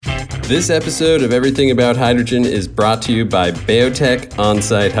This episode of Everything About Hydrogen is brought to you by BayoTech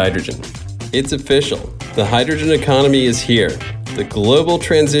On-Site Hydrogen. It's official. The hydrogen economy is here. The global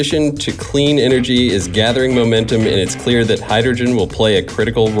transition to clean energy is gathering momentum, and it's clear that hydrogen will play a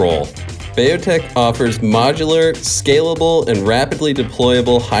critical role. BayoTech offers modular, scalable, and rapidly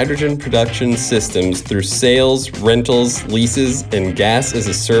deployable hydrogen production systems through sales, rentals, leases, and gas as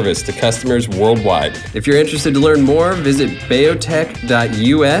a service to customers worldwide. If you're interested to learn more, visit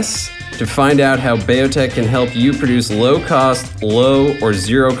bayotech.us to find out how BayoTech can help you produce low-cost, low or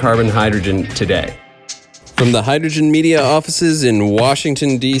zero-carbon hydrogen today. From the Hydrogen Media offices in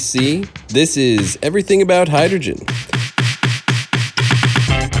Washington, D.C., this is Everything About Hydrogen.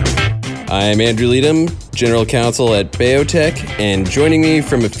 I'm Andrew Leadham, General Counsel at BayoTech, and joining me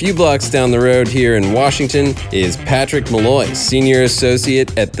from a few blocks down the road here in Washington is Patrick Malloy, Senior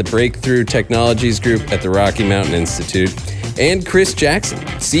Associate at the Breakthrough Technologies Group at the Rocky Mountain Institute, and Chris Jackson,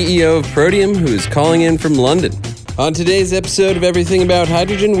 CEO of Protium, who is calling in from London. On today's episode of Everything About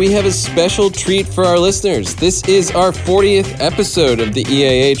Hydrogen, we have a special treat for our listeners. This is our 40th episode of the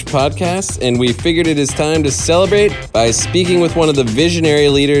EAH podcast, and we figured it is time to celebrate by speaking with one of the visionary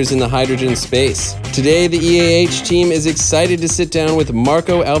leaders in the hydrogen space. Today, the EAH team is excited to sit down with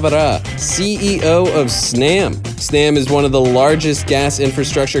Marco Alvará, CEO of Snam. Snam is one of the largest gas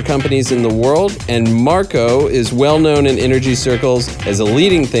infrastructure companies in the world, and Marco is well known in energy circles as a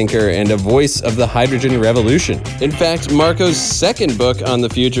leading thinker and a voice of the hydrogen revolution. In fact, Marco's second book on the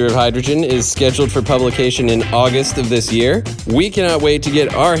future of hydrogen is scheduled for publication in August of this year. We cannot wait to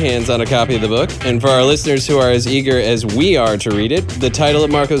get our hands on a copy of the book, and for our listeners who are as eager as we are to read it, the title of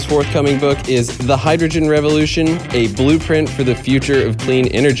Marco's forthcoming book is The Hydrogen Revolution, A Blueprint for the Future of Clean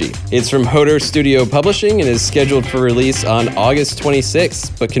Energy. It's from Hodor Studio Publishing and is scheduled for release on August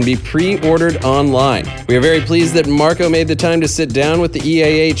 26th, but can be pre-ordered online. We are very pleased that Marco made the time to sit down with the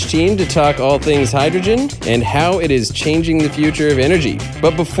EAH team to talk all things hydrogen and how it is changing the future of energy.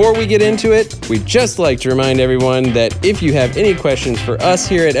 But before we get into it, we'd just like to remind everyone that if you have any questions for us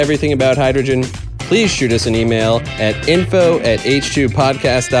here at Everything About Hydrogen, please shoot us an email at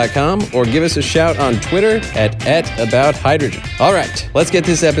info@h2podcast.com or give us a shout on Twitter at @abouthydrogen. All right, let's get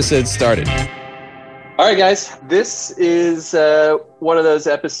this episode started. All right, guys, this is one of those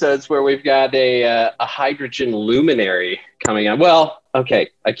episodes where we've got a hydrogen luminary coming on. Well, okay,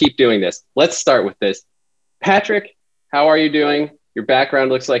 I keep doing this. Let's start with this. Patrick, how are you doing? Your background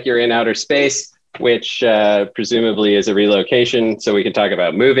looks like you're in outer space, which presumably is a relocation, so we can talk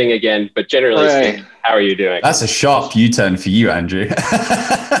about moving again. But generally speaking, how are you doing? That's a sharp U-turn for you, Andrew.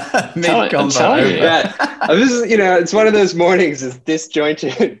 I'm telling you that. This is, it's one of those mornings. Is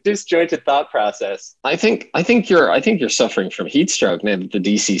disjointed thought process. I think you're suffering from heat stroke now that the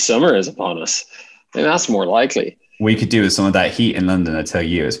DC summer is upon us. And that's more likely. We could do with some of that heat in London, I tell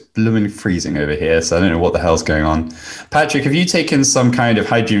you. It's blooming freezing over here, so I don't know what the hell's going on. Patrick, have you taken some kind of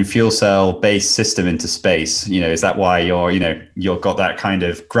hydrogen fuel cell-based system into space? Is that why you've got that kind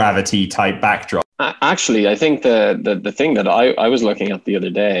of gravity-type backdrop? Actually, I think the thing that I was looking at the other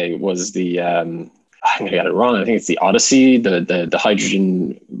day was the, I'm going to get it wrong, I think it's the Odyssey, the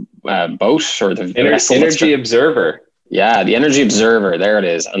hydrogen boat, or the Energy Observer. Yeah, the Energy Observer, there it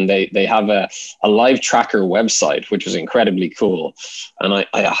is. And they have a live tracker website, which is incredibly cool. And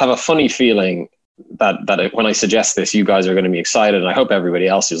I have a funny feeling that when I suggest this, you guys are going to be excited. And I hope everybody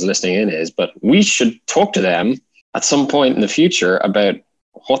else who's listening in is. But we should talk to them at some point in the future about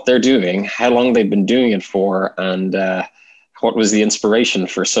what they're doing, how long they've been doing it for, and what was the inspiration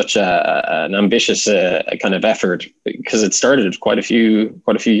for such an ambitious kind of effort, because it started quite a few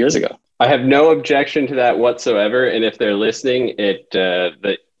years ago. I have no objection to that whatsoever, and if they're listening,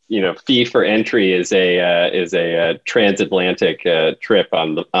 the fee for entry is a transatlantic trip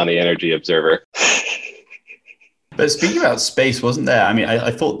on the Energy Observer. But speaking about space, wasn't there? I mean, I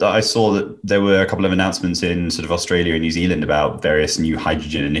thought that I saw that there were a couple of announcements in sort of Australia and New Zealand about various new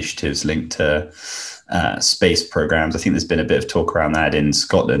hydrogen initiatives linked to space programs. I think there's been a bit of talk around that in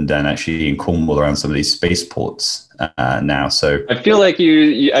Scotland and actually in Cornwall around some of these spaceports now. So I feel like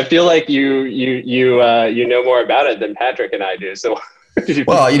you know more about it than Patrick and I do. So.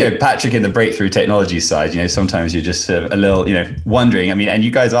 Well, Patrick in the breakthrough technology side, sometimes you're just a little, wondering. I mean, and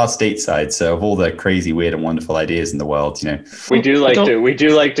you guys are stateside, so of all the crazy, weird, and wonderful ideas in the world, we do like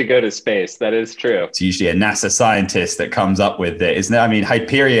to go to space. That is true. It's usually a NASA scientist that comes up with it, isn't it? I mean,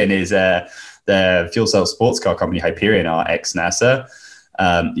 Hyperion is the fuel cell sports car company. Hyperion are ex NASA,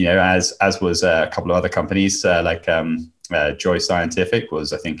 as was a couple of other companies like Joy Scientific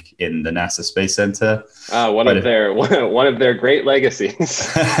was, I think, in the NASA Space Center. One of their great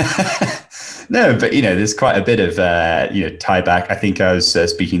legacies. No, but there's quite a bit of tie back. I think I was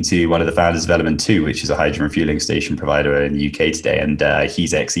speaking to one of the founders of Element 2, which is a hydrogen refueling station provider in the UK today, and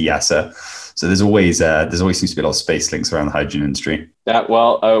he's ex-EASA. So there's always seems to be a lot of space links around the hydrogen industry.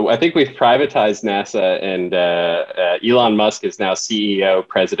 I think we've privatized NASA, and Elon Musk is now CEO,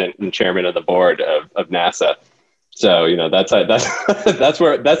 president, and chairman of the board of NASA. So that's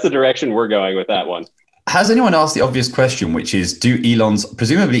the direction we're going with that one. Has anyone asked the obvious question, which is,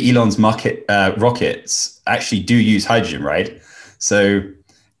 presumably Elon's rockets actually do use hydrogen, right? So,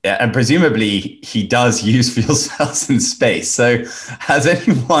 and presumably he does use fuel cells in space. So has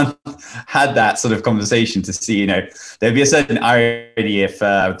anyone had that sort of conversation to see, there'd be a certain irony if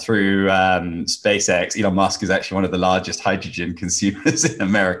through SpaceX, Elon Musk is actually one of the largest hydrogen consumers in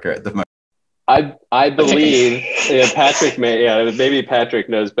America at the moment? I believe Patrick maybe Patrick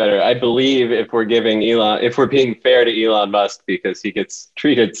knows better. I believe if we're being fair to Elon Musk, because he gets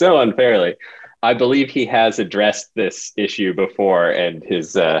treated so unfairly, I believe he has addressed this issue before, and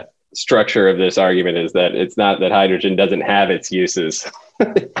his structure of this argument is that it's not that hydrogen doesn't have its uses.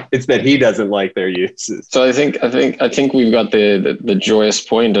 It's that he doesn't like their uses. So I think we've got the joyous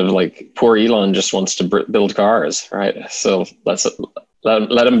point of poor Elon just wants to build cars, right? So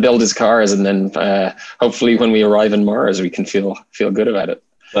let him build his cars, and then hopefully when we arrive in Mars, we can feel good about it.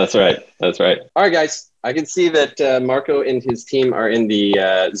 That's right. All right, guys. I can see that Marco and his team are in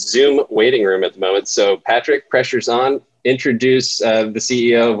the Zoom waiting room at the moment. So Patrick, pressure's on. Introduce the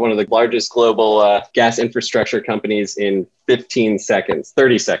CEO of one of the largest global gas infrastructure companies in 30 seconds.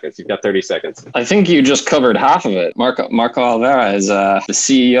 You've got 30 seconds. I think you just covered half of it. Marco Alvera is the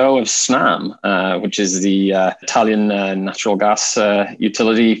CEO of Snam, which is the Italian natural gas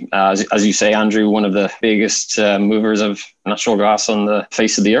utility. As you say, Andrew, one of the biggest movers of natural gas on the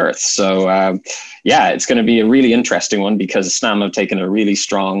face of the earth. So it's going to be a really interesting one, because Snam have taken a really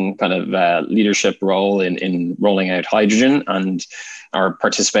strong kind of leadership role in rolling out hydrogen, and are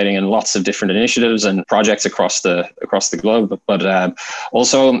participating in lots of different initiatives and projects across the globe. But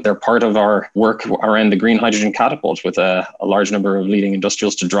also they're part of our work around the green hydrogen catapult, with a large number of leading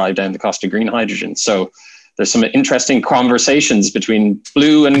industrials to drive down the cost of green hydrogen. So there's some interesting conversations between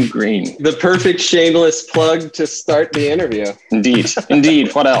blue and green. The perfect shameless plug to start the interview.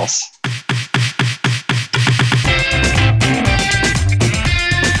 Indeed. What else?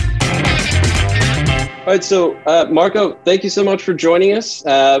 All right, so Marco, thank you so much for joining us.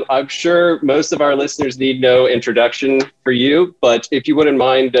 I'm sure most of our listeners need no introduction for you, but if you wouldn't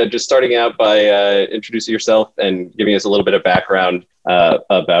mind just starting out by introducing yourself and giving us a little bit of background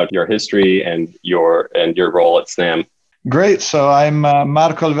about your history and your role at Snam. Great. So I'm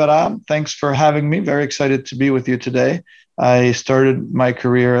Marco Alvera. Thanks for having me. Very excited to be with you today. I started my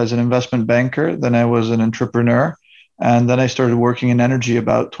career as an investment banker. Then I was an entrepreneur. And then I started working in energy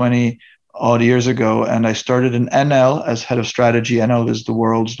about 20 odd years ago. And I started in Enel as head of strategy. Enel is the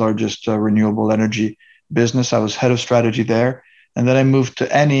world's largest renewable energy business. I was head of strategy there. And then I moved to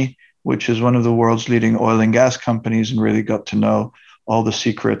Eni, which is one of the world's leading oil and gas companies, and really got to know all the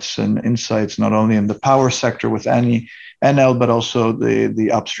secrets and insights, not only in the power sector with Enel, but also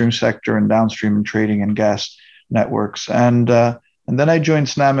the upstream sector and downstream and trading and gas networks. And then I joined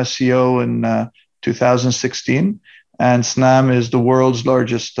Snam as CEO in 2016. And Snam is the world's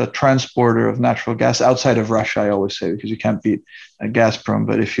largest transporter of natural gas outside of Russia, I always say, because you can't beat Gazprom.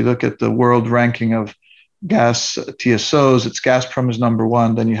 But if you look at the world ranking of gas TSOs, it's Gazprom is number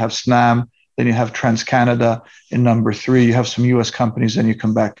one. Then you have Snam. Then you have TransCanada in number three. You have some US companies, then you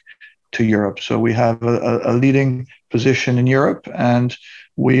come back to Europe. So we have a leading position in Europe. And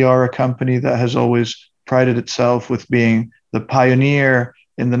we are a company that has always prided itself with being the pioneer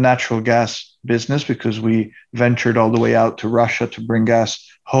in the natural gas business, because we ventured all the way out to Russia to bring gas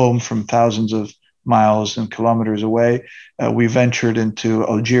home from thousands of miles and kilometers away. We ventured into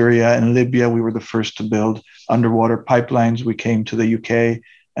Algeria and Libya. We were the first to build underwater pipelines. We came to the UK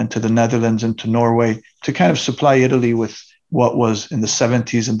and to the Netherlands and to Norway to kind of supply Italy with what was in the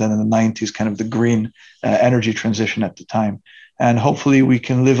 70s and then in the 90s, kind of the green energy transition at the time. And hopefully we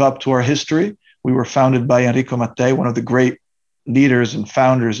can live up to our history. We were founded by Enrico Mattei, one of the great leaders and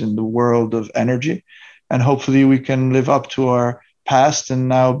founders in the world of energy. And hopefully we can live up to our past and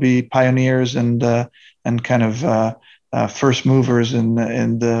now be pioneers and kind of first movers in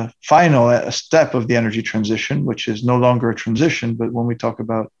the final step of the energy transition, which is no longer a transition. But when we talk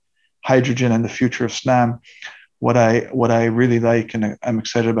about hydrogen and the future of Snam, what I really like and I'm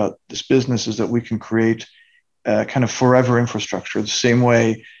excited about this business is that we can create kind of forever infrastructure. The same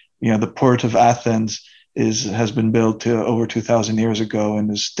way, the port of Athens has been built over 2,000 years ago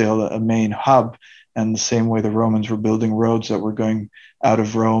and is still a main hub. And the same way the Romans were building roads that were going out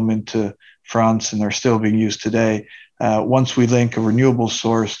of Rome into France and they're still being used today. Once we link a renewable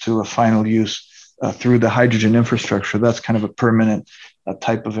source to a final use through the hydrogen infrastructure, that's kind of a permanent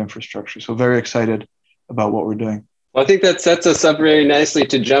type of infrastructure. So very excited about what we're doing. Well, I think that sets us up very nicely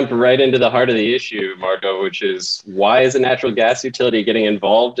to jump right into the heart of the issue, Marco, which is why is a natural gas utility getting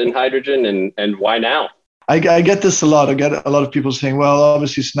involved in hydrogen and why now? I get this a lot. I get a lot of people saying, well,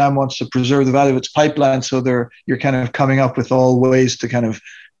 obviously Snam wants to preserve the value of its pipeline. So you're kind of coming up with all ways to kind of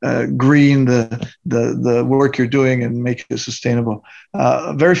green the work you're doing and make it sustainable.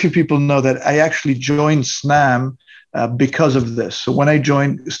 Very few people know that I actually joined Snam because of this. So when I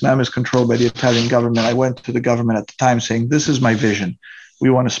joined, Snam is controlled by the Italian government. I went to the government at the time saying, this is my vision. We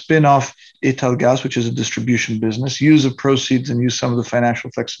want to spin off Italgas, which is a distribution business, use the proceeds and use some of the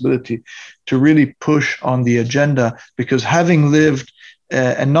financial flexibility to really push on the agenda, because having lived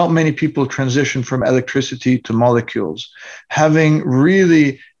and not many people transition from electricity to molecules, having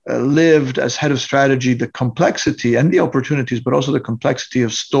really lived as head of strategy, the complexity and the opportunities, but also the complexity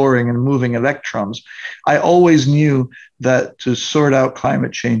of storing and moving electrons, I always knew that to sort out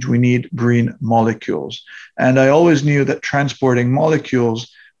climate change, we need green molecules. And I always knew that transporting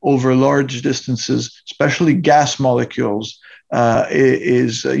molecules over large distances, especially gas molecules,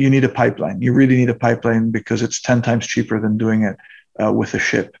 you need a pipeline. You really need a pipeline because it's 10 times cheaper than doing it with a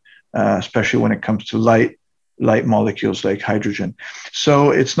ship, especially when it comes to light molecules like hydrogen.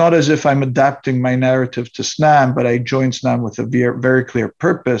 So it's not as if I'm adapting my narrative to Snam, but I joined Snam with a very clear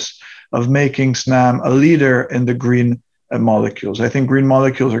purpose of making Snam a leader in the green molecules. I think green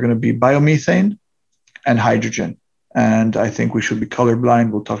molecules are going to be biomethane and hydrogen. And I think we should be colorblind.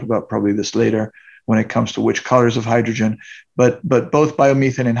 We'll talk about probably this later when it comes to which colors of hydrogen. But both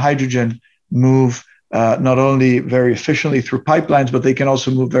biomethane and hydrogen move not only very efficiently through pipelines, but they can also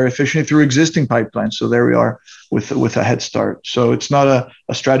move very efficiently through existing pipelines. So there we are with a head start. So it's not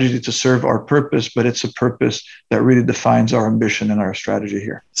a strategy to serve our purpose, but it's a purpose that really defines our ambition and our strategy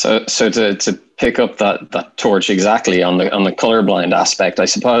here. So to pick up that torch exactly on the colorblind aspect, I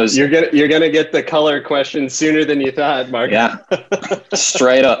suppose you're gonna get the color question sooner than you thought, Mark. Yeah,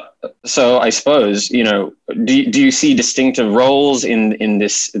 straight up. So I suppose, do you see distinctive roles in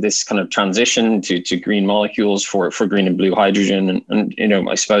this kind of transition to green molecules for green and blue hydrogen, and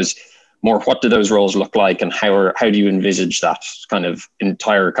I suppose more, what do those roles look like, and how do you envisage that kind of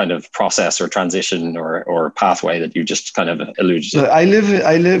entire kind of process or transition or pathway that you just kind of alluded to? So I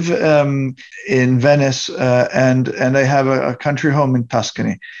live in Venice, and I have a country home in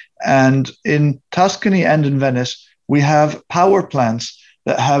Tuscany, and in Tuscany and in Venice we have power plants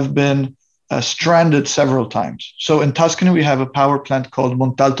that have been stranded several times. So in Tuscany we have a power plant called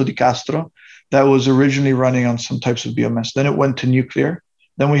Montalto di Castro that was originally running on some types of biomass. Then it went to nuclear.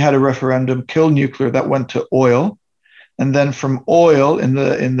 Then we had a referendum, kill nuclear, that went to oil. And then from oil in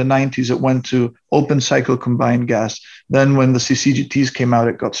the 90s, it went to open cycle combined gas. Then when the CCGTs came out,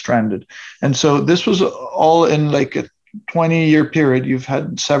 it got stranded. And so this was all in like a 20-year period. You've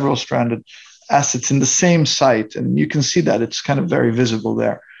had several stranded assets in the same site. And you can see that it's kind of very visible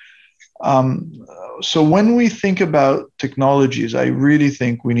there. So when we think about technologies, I really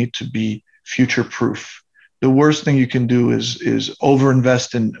think we need to be future-proof. The worst thing you can do is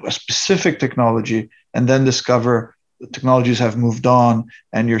overinvest in a specific technology and then discover the technologies have moved on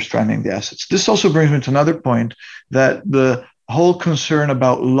and you're stranding the assets. This also brings me to another point, that the whole concern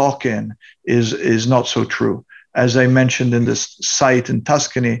about lock-in is not so true. As I mentioned in this site in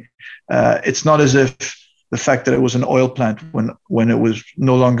Tuscany, it's not as if the fact that it was an oil plant when it was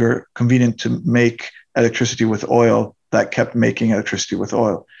no longer convenient to make electricity with oil, that kept making electricity with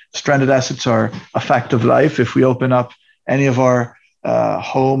oil. Stranded assets are a fact of life. If we open up any of our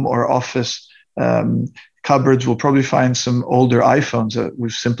home or office cupboards, we'll probably find some older iPhones that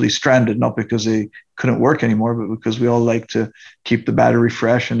we've simply stranded, not because they couldn't work anymore, but because we all like to keep the battery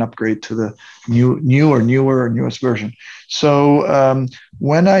fresh and upgrade to the newest version. So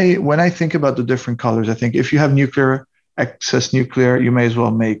when I think about the different colors, I think if you have excess nuclear, you may as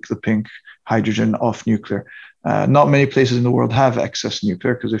well make the pink hydrogen off nuclear. Not many places in the world have excess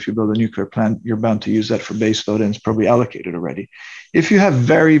nuclear, because if you build a nuclear plant, you're bound to use that for baseload, and it's probably allocated already. If you have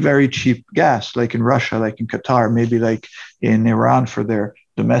very, very cheap gas, like in Russia, like in Qatar, maybe like in Iran for their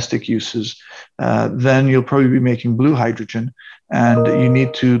domestic uses, then you'll probably be making blue hydrogen. And you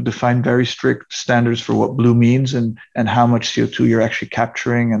need to define very strict standards for what blue means and how much CO2 you're actually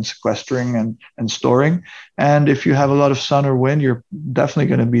capturing and sequestering and storing. And if you have a lot of sun or wind, you're definitely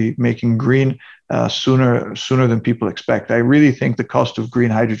going to be making green sooner than people expect. I really think the cost of green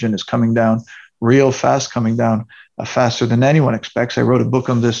hydrogen is coming down real fast, coming down faster than anyone expects. I wrote a book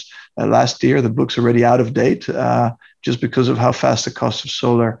on this last year. The book's already out of date just because of how fast the cost of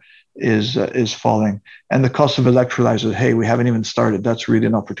solar is falling. And the cost of electrolyzers, hey, we haven't even started. That's really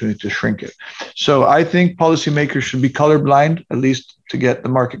an opportunity to shrink it. So I think policymakers should be colorblind, at least to get the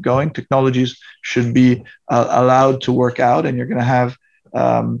market going. Technologies should be allowed to work out, and you're going to have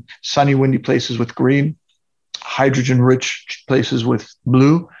sunny, windy places with green, hydrogen-rich places with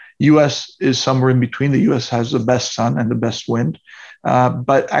blue. US is somewhere in between. The US has the best sun and the best wind.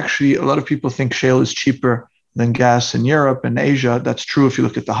 But actually, a lot of people think shale is cheaper than gas in Europe and Asia. That's true if you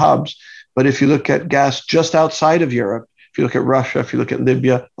look at the hubs. But if you look at gas just outside of Europe, if you look at Russia, if you look at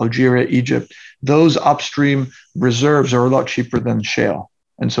Libya, Algeria, Egypt, those upstream reserves are a lot cheaper than shale.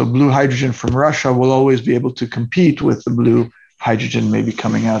 And so blue hydrogen from Russia will always be able to compete with the blue hydrogen maybe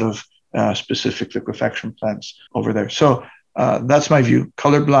coming out of specific liquefaction plants over there. So that's my view.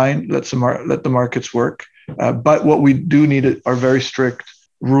 Colorblind, let the markets work. But what we do need are very strict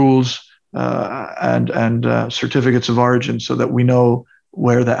rules and certificates of origin so that we know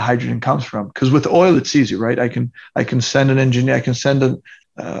where that hydrogen comes from. Because with oil, it's easy, right? I can send an engineer. I can send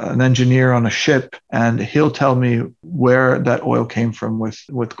an engineer on a ship, and he'll tell me where that oil came from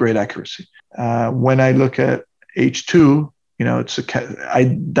with great accuracy. When I look at H2, it's an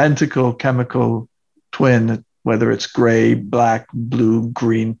identical chemical twin, whether it's gray, black, blue,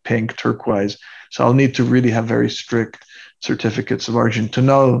 green, pink, turquoise. So I'll need to really have very strict certificates of origin to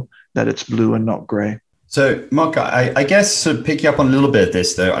know that it's blue and not gray. So, Mark, I guess sort of picking up on a little bit of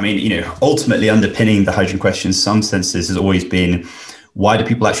this, though, I mean, ultimately underpinning the hydrogen question in some senses has always been, why do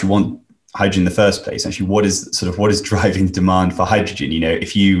people actually want hydrogen in the first place? Actually, what is driving the demand for hydrogen?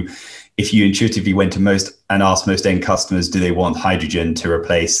 If you intuitively went to asked most end customers, do they want hydrogen to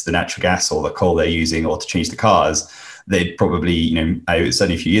replace the natural gas or the coal they're using or to change the cars? They'd probably,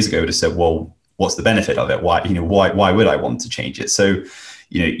 certainly a few years ago would have said, well, what's the benefit of it? Why would I want to change it? So,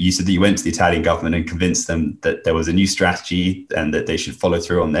 you said that you went to the Italian government and convinced them that there was a new strategy and that they should follow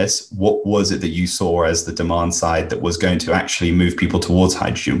through on this. What was it that you saw as the demand side that was going to actually move people towards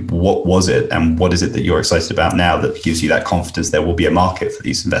hydrogen? What was it? And what is it that you're excited about now that gives you that confidence there will be a market for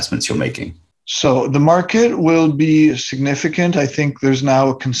these investments you're making? So the market will be significant. I think there's now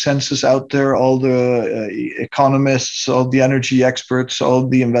a consensus out there. All the economists, all the energy experts, all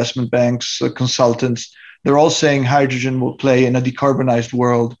the investment banks, consultants, they're all saying hydrogen will play in a decarbonized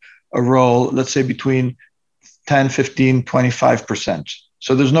world a role, let's say between 10, 15, 25%.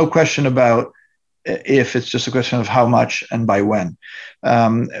 So there's no question about if, it's just a question of how much and by when.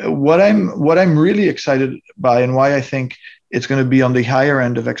 What I'm really excited by and why I think it's going to be on the higher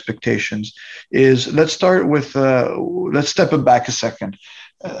end of expectations is, let's start with, let's step it back a second.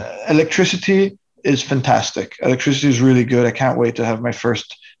 Electricity is fantastic. Electricity is really good. I can't wait to have my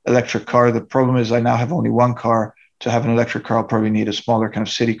first electric car. The problem is I now have only one car. To have an electric car, I'll probably need a smaller kind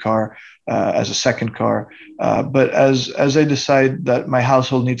of city car as a second car. But as I decide that my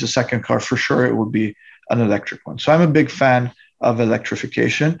household needs a second car, for sure it will be an electric one. So I'm a big fan of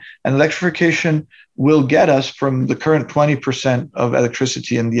electrification. And electrification will get us from the current 20% of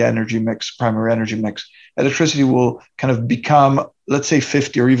electricity in the energy mix, primary energy mix. Electricity will kind of become, let's say,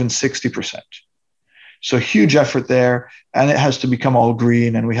 50 or even 60%. So huge effort there, and it has to become all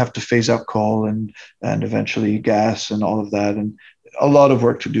green, and we have to phase out coal and eventually gas and all of that, and a lot of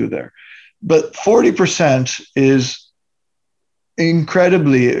work to do there. But 40% is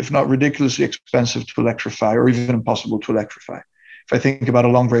incredibly, if not ridiculously expensive to electrify, or even impossible to electrify. If I think about a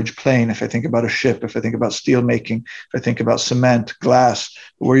long-range plane, if I think about a ship, if I think about steel making, if I think about cement, glass,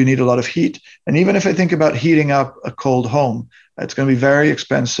 where you need a lot of heat, and even if I think about heating up a cold home, it's going to be very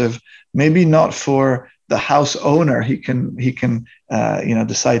expensive. Maybe not for the house owner. He can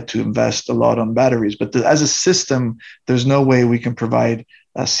decide to invest a lot on batteries, but as a system, there's no way we can provide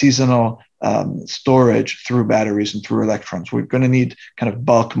a seasonal storage through batteries and through electrons. We're going to need kind of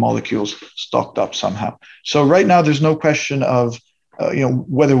bulk molecules stocked up somehow. So right now, there's no question of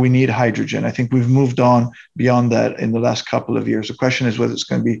whether we need hydrogen. I think we've moved on beyond that in the last couple of years. The question is whether it's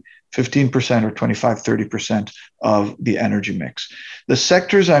going to be 15% or 25, 30% of the energy mix. The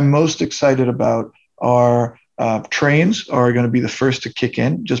sectors I'm most excited about are trains are going to be the first to kick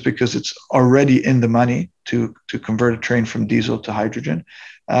in, just because it's already in the money to convert a train from diesel to hydrogen.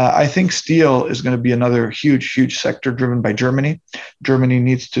 I think steel is going to be another huge sector driven by Germany. Germany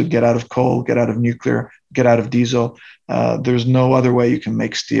needs to get out of coal, get out of nuclear, get out of diesel. There's no other way you can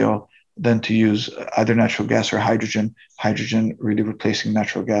make steel than to use either natural gas or hydrogen. Hydrogen really replacing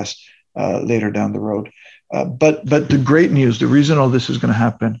natural gas later down the road. But the great news, the reason all this is going to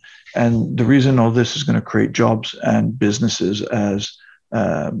happen, and the reason all this is going to create jobs and businesses as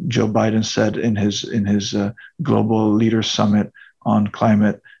Joe Biden said in his Global Leaders Summit on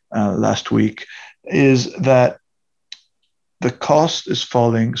climate last week, is that the cost is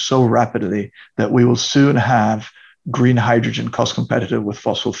falling so rapidly that we will soon have green hydrogen cost competitive with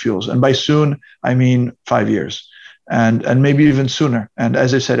fossil fuels. And by soon, I mean 5 years and maybe even sooner. And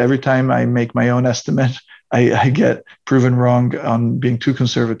as I said, every time I make my own estimate, I get proven wrong on being too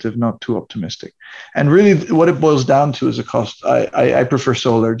conservative, not too optimistic. And really what it boils down to is a cost. I prefer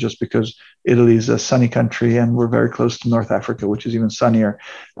solar just because Italy is a sunny country and we're very close to North Africa, which is even sunnier.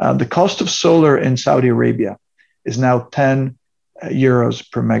 The cost of solar in Saudi Arabia is now 10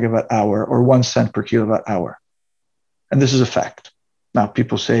 euros per megawatt hour or 1 cent per kilowatt hour. And this is a fact. Now,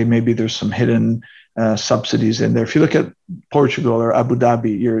 people say maybe there's some hidden subsidies in there. If you look at Portugal or Abu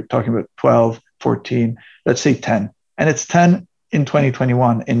Dhabi, you're talking about 12, 14, let's say 10. And it's 10 in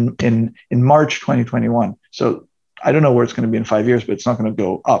 2021, in March 2021. So I don't know where it's going to be in 5 years, but it's not going to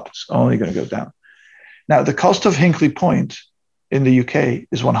go up. It's only going to go down. Now, the cost of Hinkley Point in the UK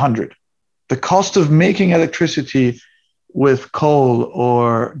is 100. The cost of making electricity with coal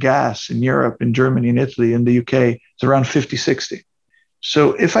or gas in Europe, in Germany, in Italy, in the UK, is around 50, 60.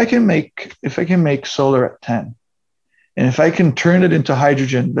 So if I can make solar at 10, and if I can turn it into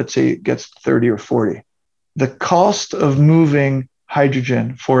hydrogen, let's say it gets 30 or 40, the cost of moving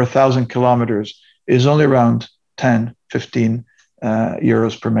hydrogen for 1,000 kilometers is only around 10, 15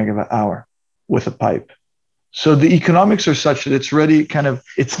 euros per megawatt hour with a pipe. So the economics are such that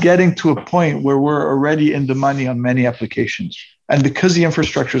it's getting to a point where we're already in the money on many applications. And because the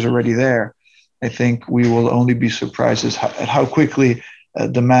infrastructure is already there, I think we will only be surprised at how quickly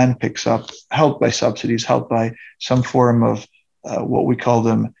demand picks up, helped by subsidies, helped by some form of what we call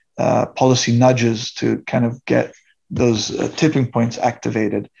them policy nudges to kind of get those tipping points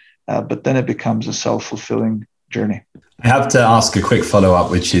activated. But then it becomes a self-fulfilling journey. I have to ask a quick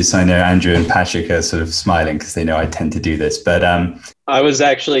follow-up, which is, I know Andrew and Patrick are sort of smiling because they know I tend to do this, but I was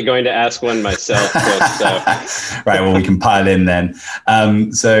actually going to ask one myself, Chris, so. Right, well, we can pile in then.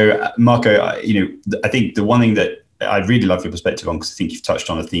 So Marco, I think the one thing that I'd really love your perspective on, because I think you've touched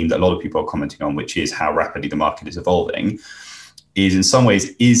on a theme that a lot of people are commenting on, which is how rapidly the market is evolving, is in some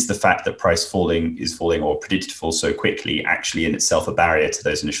ways, is the fact that price is falling or predicted to fall so quickly actually in itself a barrier to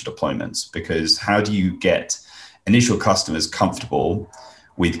those initial deployments? Because how do you get initial customers comfortable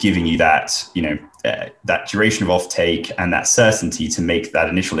with giving you that, that duration of offtake and that certainty to make that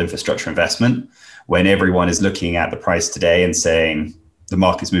initial infrastructure investment when everyone is looking at the price today and saying, the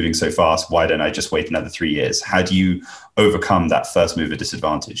market's moving so fast, why don't I just wait another 3 years? How do you overcome that first mover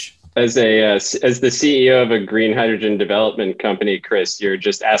disadvantage? As the CEO of a green hydrogen development company, Chris, you're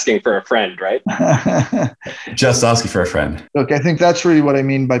just asking for a friend, right? Just asking for a friend. Look, I think that's really what I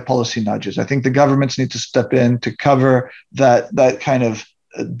mean by policy nudges. I think the governments need to step in to cover that kind of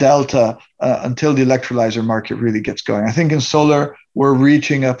delta until the electrolyzer market really gets going. I think in solar, we're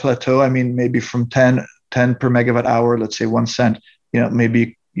reaching a plateau. I mean, maybe from 10 per megawatt hour, let's say 1 cent,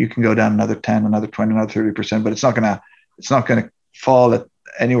 maybe you can go down another 10, another 20, another 30%, but it's not going to fall at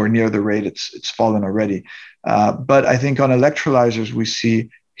anywhere near the rate it's fallen already. But I think on electrolyzers, we see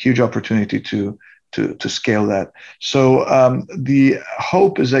huge opportunity to scale that. So the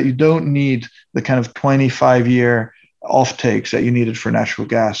hope is that you don't need the kind of 25-year offtakes that you needed for natural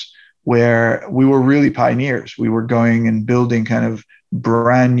gas, where we were really pioneers. We were going and building kind of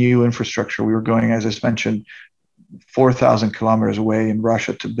brand new infrastructure. We were going, as I mentioned, 4,000 kilometers away in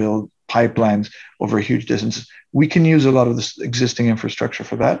Russia to build pipelines over huge distances. We can use a lot of this existing infrastructure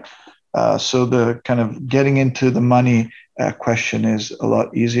for that. So the kind of getting into the money question is a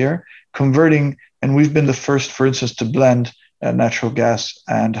lot easier. Converting, and we've been the first, for instance, to blend natural gas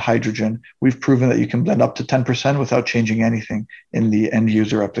and hydrogen. We've proven that you can blend up to 10% without changing anything in the end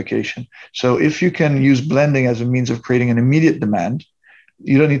user application. So if you can use blending as a means of creating an immediate demand,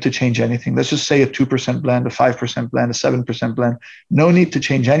 you don't need to change anything. Let's just say a 2% blend, a 5% blend, a 7% blend. No need to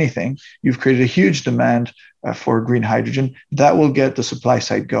change anything. You've created a huge demand for green hydrogen. That will get the supply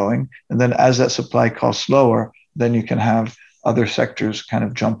side going. And then as that supply costs lower, then you can have other sectors kind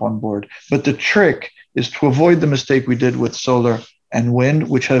of jump on board. But the trick is to avoid the mistake we did with solar and wind,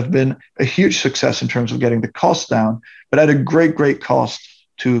 which have been a huge success in terms of getting the cost down, but at a great, great cost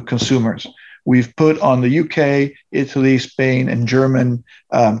to consumers. We've put on the UK, Italy, Spain, and German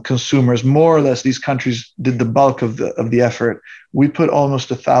consumers, more or less, these countries did the bulk of the effort. We put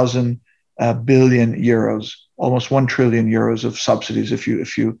almost 1,000 billion euros, almost 1 trillion euros of subsidies. If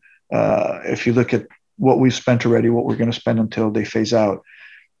you look at what we've spent already, what we're going to spend until they phase out.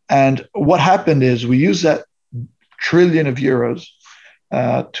 And what happened is we used that trillion of euros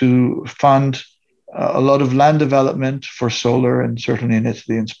to fund a lot of land development for solar, and certainly in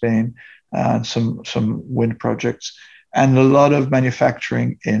Italy and Spain, and some wind projects, and a lot of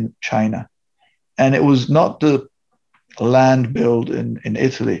manufacturing in China. And it was not the land build in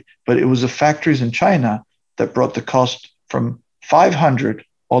Italy, but it was the factories in China that brought the cost from 500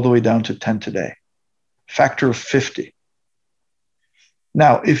 all the way down to 10 today, factor of 50.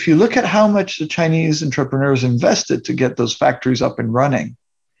 Now, if you look at how much the Chinese entrepreneurs invested to get those factories up and running,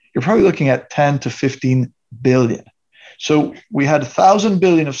 you're probably looking at 10 to 15 billion. So we had 1,000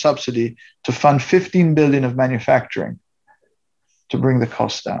 billion of subsidy to fund 15 billion of manufacturing to bring the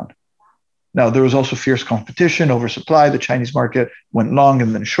costs down. Now, there was also fierce competition, oversupply. The Chinese market went long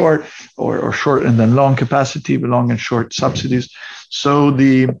and then short, or short and then long capacity, but long and short subsidies. So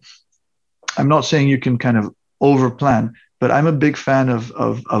I'm not saying you can kind of overplan, but I'm a big fan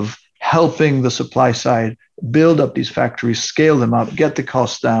of helping the supply side build up these factories, scale them up, get the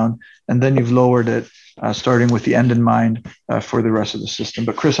costs down, and then you've lowered it, starting with the end in mind for the rest of the system.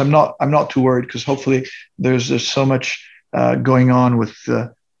 But Chris, I'm not too worried, because hopefully there's so much going on with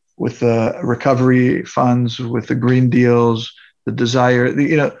the recovery funds, with the green deals, the desire,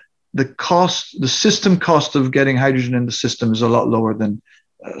 the cost, the system cost of getting hydrogen in the system is a lot lower than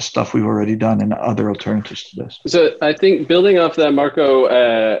stuff we've already done and other alternatives to this. So I think building off that, Marco,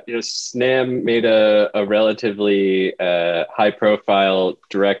 Snam made a relatively high-profile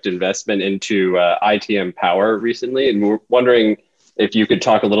direct investment into ITM Power recently, and we're wondering if you could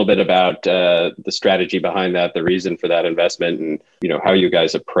talk a little bit about the strategy behind that, the reason for that investment, and how you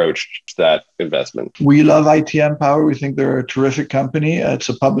guys approached that investment. We love ITM Power. We think they're a terrific company. It's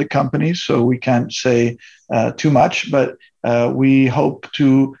a public company, so we can't say too much, but we hope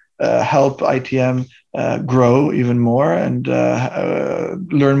to help ITM grow even more and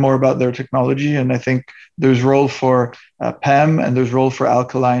learn more about their technology. And I think there's role for PEM and there's role for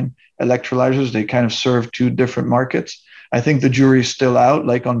alkaline electrolyzers. They kind of serve two different markets. I think the jury is still out,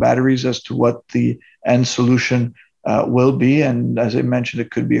 like on batteries, as to what the end solution will be. And as I mentioned,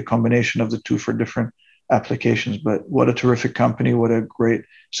 it could be a combination of the two for different applications. But what a terrific company, what a great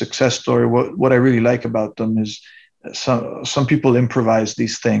success story. What I really like about them is some people improvise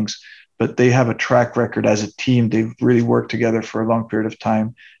these things, but they have a track record as a team. They've really worked together for a long period of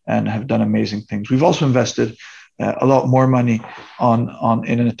time and have done amazing things. We've also invested a lot more money in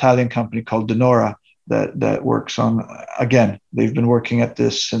an Italian company called De Nora that works on, again, they've been working at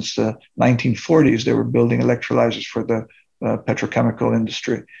this since the 1940s. They were building electrolyzers for the petrochemical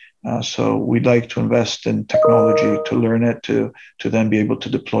industry. So we'd like to invest in technology to learn it, to then be able to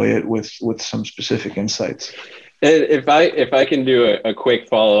deploy it with some specific insights. And if I can do a quick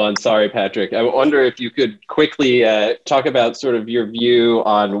follow on, sorry, Patrick, I wonder if you could quickly talk about sort of your view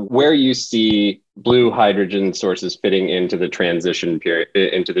on where you see blue hydrogen sources fitting into the transition period,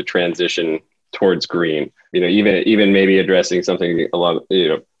 into the transition towards green. Even maybe addressing something along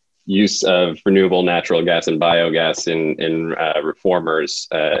use of renewable natural gas and biogas in reformers,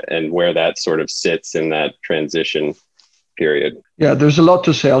 and where that sort of sits in that transition period. Yeah, there's a lot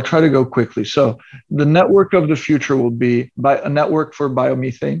to say. I'll try to go quickly. So the network of the future will be a network for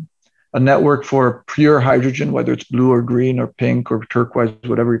biomethane, a network for pure hydrogen, whether it's blue or green or pink or turquoise,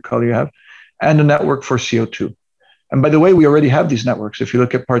 whatever color you have, and a network for CO2. And by the way, we already have these networks. If you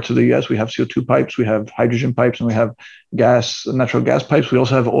look at parts of the US, we have CO2 pipes, we have hydrogen pipes, and we have natural gas pipes. We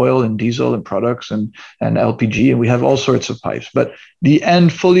also have oil and diesel and products and LPG, and we have all sorts of pipes. But the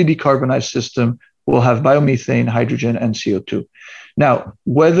end fully decarbonized system will have biomethane, hydrogen, and CO2. Now,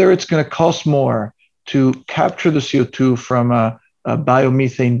 whether it's going to cost more to capture the CO2 from a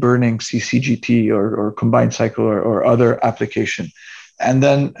biomethane burning CCGT or combined cycle or other application, and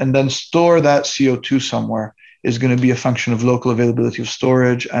then store that CO2 somewhere, is going to be a function of local availability of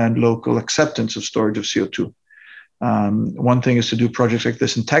storage and local acceptance of storage of CO2. One thing is to do projects like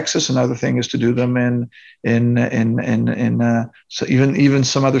this in Texas. Another thing is to do them so even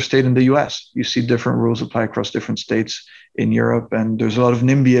some other state in the US. You see different rules apply across different states in Europe, and there's a lot of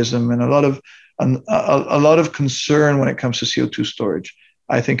NIMBYism and a lot of concern when it comes to CO2 storage.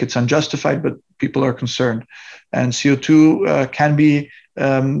 I think it's unjustified, but people are concerned, and CO2 can be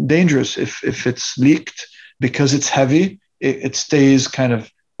dangerous if it's leaked. Because it's heavy, it stays kind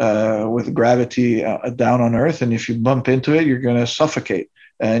of with gravity down on Earth, and if you bump into it, you're going to suffocate,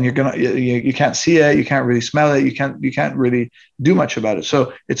 and you can't see it, you can't really smell it, you can't really do much about it.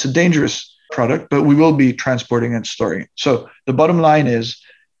 So it's a dangerous product, but we will be transporting and storing it. So the bottom line is,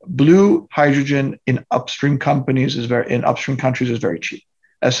 blue hydrogen in upstream countries is very cheap.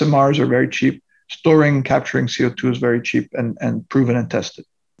 SMRs are very cheap. Storing and capturing CO2 is very cheap and proven and tested.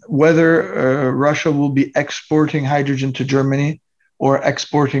 Whether Russia will be exporting hydrogen to Germany or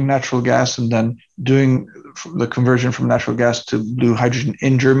exporting natural gas and then doing the conversion from natural gas to blue hydrogen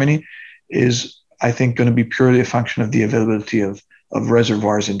in Germany is, I think, going to be purely a function of the availability of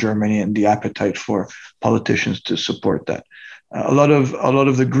reservoirs in Germany and the appetite for politicians to support that. A lot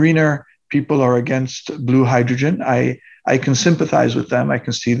of the greener people are against blue hydrogen. I can sympathize with them. I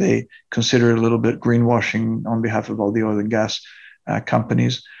can see they consider it a little bit greenwashing on behalf of all the oil and gas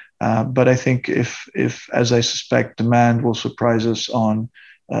companies. But I think if, as I suspect, demand will surprise us on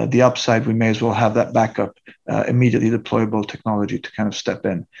the upside, we may as well have that backup immediately deployable technology to kind of step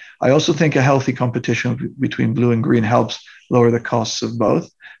in. I also think a healthy competition between blue and green helps lower the costs of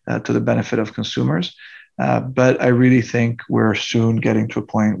both to the benefit of consumers. But I really think we're soon getting to a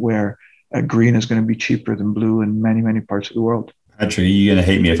point where green is going to be cheaper than blue in many, many parts of the world. Patrick, are you going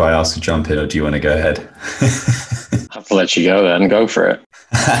to hate me if I ask to jump in, or do you want to go ahead? I have to let you go then. Go for it.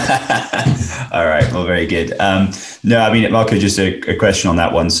 All right. Well, very good. No, I mean, Marco, just a question on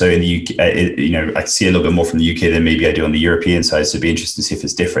that one. So in the UK, I see a little bit more from the UK than maybe I do on the European side. So it'd be interesting to see if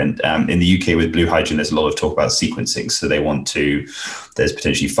it's different. In the UK with blue hydrogen, there's a lot of talk about sequencing. So there's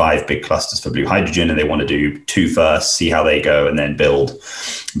potentially 5 big clusters for blue hydrogen, and they want to do 2 first, see how they go, and then build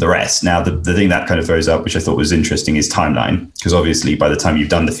the rest. Now, the thing that kind of throws up, which I thought was interesting, is timeline. Because obviously by the time you've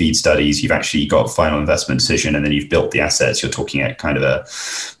done the FEED studies, you've actually got final investment decision, and then you've built the assets. You're talking at kind of a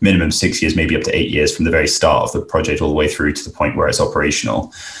minimum 6 years, maybe up to 8 years from the very start of the project all the way through to the point where it's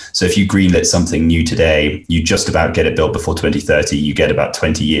operational. So if you greenlit something new today, you just about get it built before 2030. You get about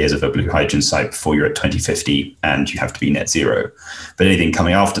 20 years of a blue hydrogen site before you're at 2050, and you have to be net zero. But anything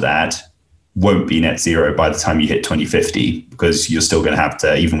coming after that won't be net zero by the time you hit 2050, because you're still going to have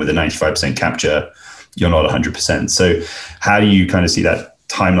to, even with a 95% capture, you're not 100%. So how do you kind of see that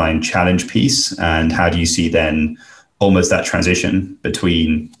timeline challenge piece, and how do you see then almost that transition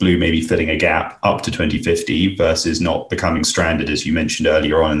between blue maybe filling a gap up to 2050 versus not becoming stranded, as you mentioned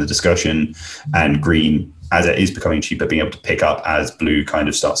earlier on in the discussion, and green, as it is becoming cheaper, being able to pick up as blue kind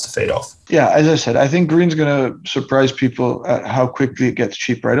of starts to fade off? Yeah, as I said, I think green's going to surprise people at how quickly it gets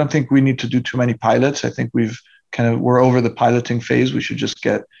cheaper. I don't think we need to do too many pilots. I think we're over the piloting phase. We should just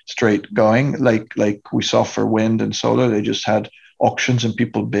get straight going, like we saw for wind and solar. They just had auctions and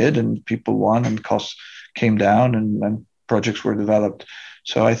people bid and people won and costs came down and projects were developed.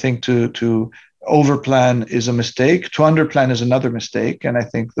 So I think to overplan is a mistake. To underplan is another mistake. And I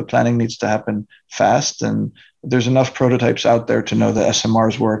think the planning needs to happen fast. And there's enough prototypes out there to know that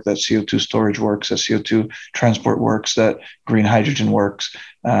SMRs work, that CO2 storage works, that CO2 transport works, that green hydrogen works.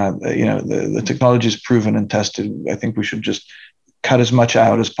 The technology is proven and tested. I think we should just cut as much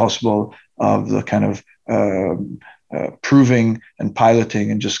out as possible of the kind of proving and piloting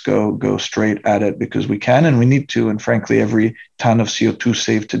and just go straight at it, because we can and we need to. And frankly, every ton of CO2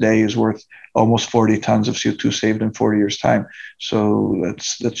 saved today is worth almost 40 tons of CO2 saved in 40 years' time. So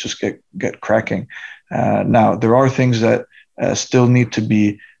let's just get cracking. Now, there are things that still need to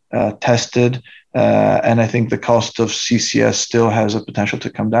be tested. And I think the cost of CCS still has a potential to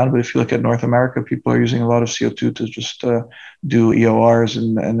come down. But if you look at North America, people are using a lot of CO2 to just do EORs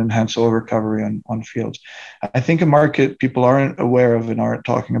and enhance oil recovery on fields. I think a market people aren't aware of and aren't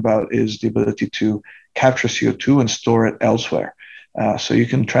talking about is the ability to capture CO2 and store it elsewhere. So you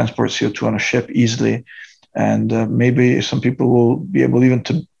can transport CO2 on a ship easily. And maybe some people will be able even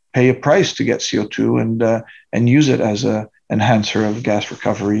to pay a price to get CO2 and use it as a enhancer of gas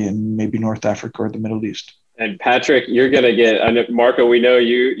recovery in maybe North Africa or the Middle East. And Patrick, you're going to get, and Marco, we know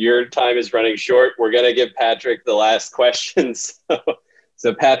your time is running short. We're going to give Patrick the last question.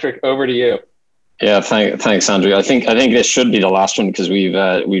 So Patrick, over to you. Yeah, thanks, Andrew. I think this should be the last one, because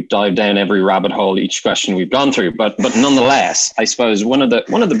we've dived down every rabbit hole each question we've gone through. But nonetheless, I suppose one of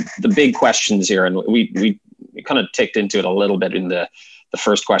the big questions here, and we kind of ticked into it a little bit in the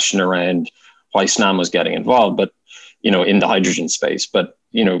first question around why Snam was getting involved, but in the hydrogen space. But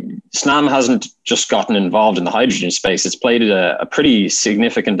Snam hasn't just gotten involved in the hydrogen space. It's played a pretty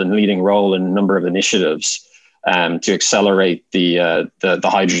significant and leading role in a number of initiatives to accelerate the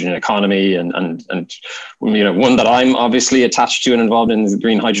hydrogen economy, and one that I'm obviously attached to and involved in is the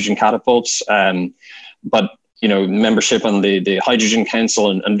Green Hydrogen Catapults. But membership on the Hydrogen Council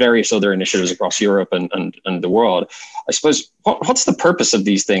and various other initiatives across Europe and the world. I suppose what's the purpose of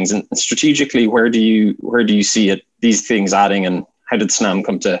these things, and strategically where do you see these things adding, and how did Snam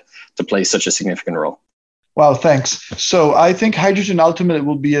come to play such a significant role? Well, thanks. So I think hydrogen ultimately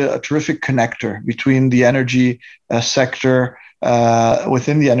will be a terrific connector between the energy sector,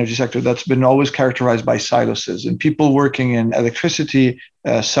 within the energy sector that's been always characterized by silos. And people working in electricity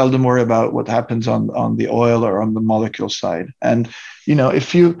seldom worry about what happens on the oil or on the molecule side. And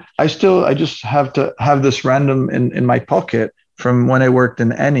I just have to have this random in my pocket from when I worked in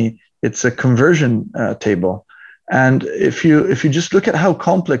Eni. It's a conversion table. And if you just look at how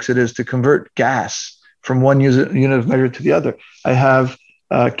complex it is to convert gas from one unit of measure to the other, I have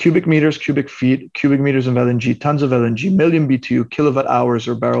cubic meters, cubic feet, cubic meters of LNG, tons of LNG, million BTU, kilowatt hours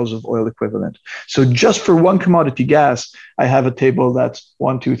or barrels of oil equivalent. So just for one commodity gas, I have a table that's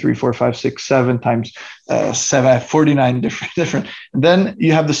 1, 2, 3, 4, 5, 6, 7 times 7, 49 different. And then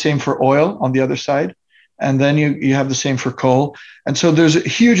you have the same for oil on the other side. And then you have the same for coal. And so there's a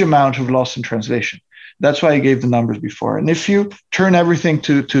huge amount of loss in translation. That's why I gave the numbers before. And if you turn everything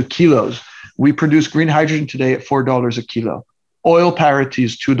to kilos, we produce green hydrogen today at $4 a kilo. Oil parity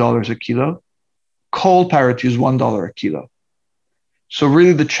is $2 a kilo. Coal parity is $1 a kilo. So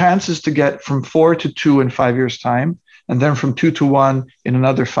really the chances to get from 4 to 2 in 5 years' time, and then from 2 to 1 in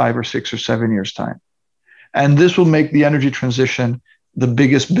another 5 or 6 or 7 years' time. And this will make the energy transition the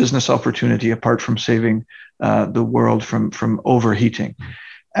biggest business opportunity apart from saving the world from overheating.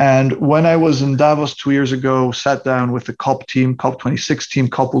 And when I was in Davos 2 years ago, sat down with the COP team, COP26 team.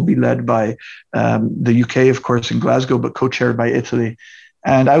 COP will be led by the UK, of course, in Glasgow, but co-chaired by Italy.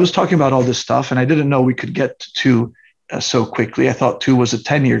 And I was talking about all this stuff, and I didn't know we could get to 2 so quickly. I thought 2 was a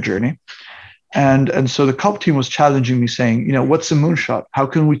 10-year journey. And so the COP team was challenging me, saying, what's a moonshot? How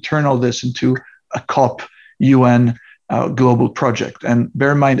can we turn all this into a COP UN global project? And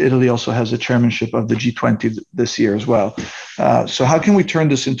bear in mind, Italy also has the chairmanship of the G20 this year as well. So how can we turn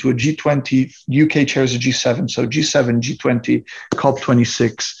this into a G20? UK chairs a G7, so G7, G20,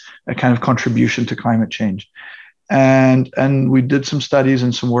 COP26, a kind of contribution to climate change. And we did some studies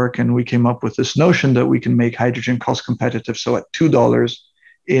and some work, and we came up with this notion that we can make hydrogen cost competitive, so at $2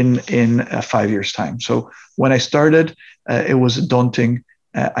 in 5 years' time. So when I started, it was a daunting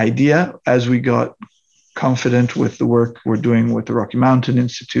idea. As we got confident with the work we're doing with the Rocky Mountain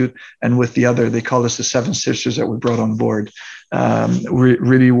Institute and with the other, they call us the 7 sisters that we brought on board.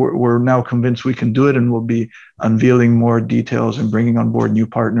 We're now convinced we can do it, and we'll be unveiling more details and bringing on board new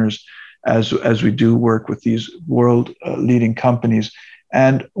partners as we do work with these world leading companies.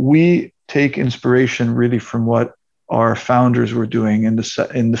 And we take inspiration really from what our founders were doing in the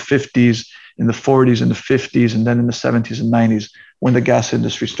 50s, in the 40s, in the 50s, and then in the 70s and 90s, when the gas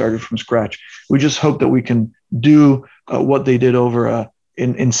industry started from scratch. We just hope that we can do what they did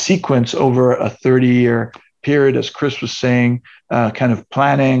in sequence over a 30-year period, as Chris was saying, kind of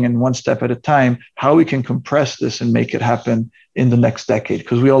planning and one step at a time, how we can compress this and make it happen in the next decade.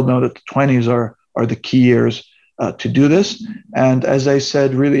 Because we all know that the 20s are the key years to do this. And as I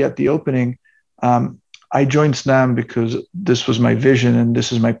said, really at the opening, I joined SNAM because this was my vision and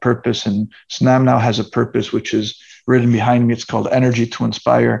this is my purpose. And SNAM now has a purpose, which is written behind me. It's called Energy to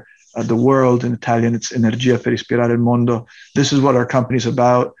Inspire the World. In Italian, it's Energia per ispirare il mondo. This is what our company's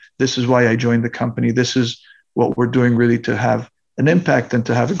about. This is why I joined the company. This is what we're doing really to have an impact and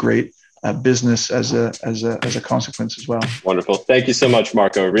to have a great business as a consequence as well. Wonderful. Thank you so much,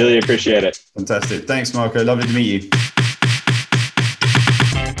 Marco. Really appreciate it. Fantastic. Thanks, Marco. Lovely to meet you.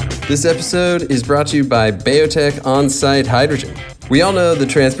 This episode is brought to you by BayoTech On-Site Hydrogen. We all know the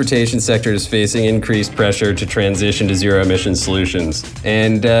transportation sector is facing increased pressure to transition to zero-emission solutions.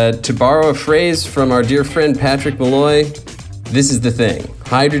 And to borrow a phrase from our dear friend Patrick Malloy, this is the thing.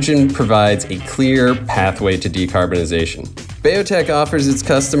 Hydrogen provides a clear pathway to decarbonization. BayoTech offers its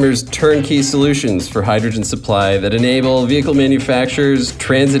customers turnkey solutions for hydrogen supply that enable vehicle manufacturers,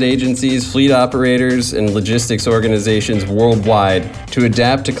 transit agencies, fleet operators, and logistics organizations worldwide to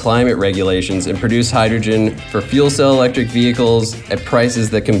adapt to climate regulations and produce hydrogen for fuel cell electric vehicles at prices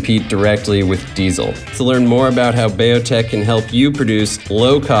that compete directly with diesel. To learn more about how BayoTech can help you produce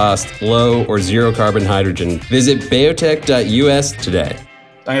low-cost, low or zero-carbon hydrogen, visit bayotech.us today.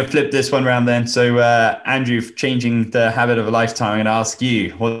 I'm going to flip this one around then. So, Andrew, changing the habit of a lifetime, I'm going to ask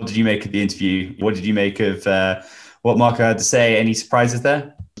you, what did you make of the interview? What did you make of what Marco had to say? Any surprises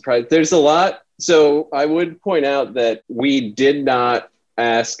there? There's a lot. So I would point out that we did not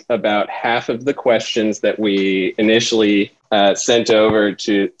ask about half of the questions that we initially sent over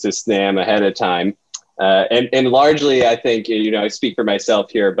to SNAM ahead of time. And largely, I think, I speak for myself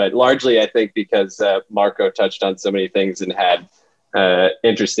here, but largely, I think because Marco touched on so many things and had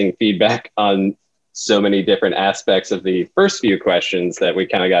interesting feedback on so many different aspects of the first few questions that we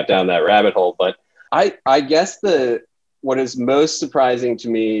kind of got down that rabbit hole. But I guess what is most surprising to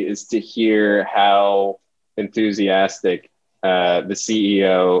me is to hear how enthusiastic the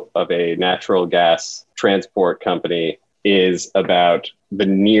CEO of a natural gas transport company is about the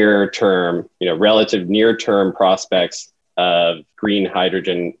relative near-term prospects of green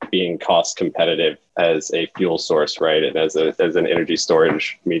hydrogen being cost competitive as a fuel source, right? And as an energy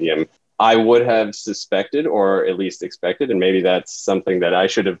storage medium. I would have suspected, or at least expected, and maybe that's something that I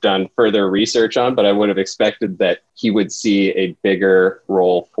should have done further research on, but I would have expected that he would see a bigger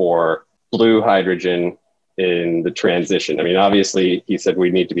role for blue hydrogen in the transition. I mean, obviously, he said we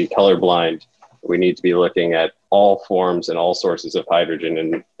need to be colorblind. We need to be looking at all forms and all sources of hydrogen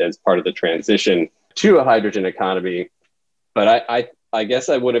and as part of the transition to a hydrogen economy. But I guess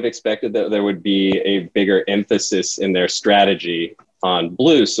I would have expected that there would be a bigger emphasis in their strategy on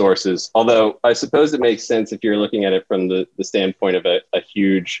blue sources, although I suppose it makes sense if you're looking at it from the standpoint of a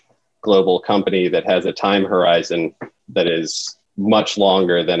huge global company that has a time horizon that is much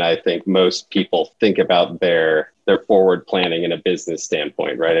longer than I think most people think about their forward planning in a business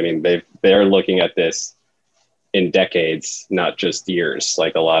standpoint, right? I mean, they're looking at this in decades, not just years,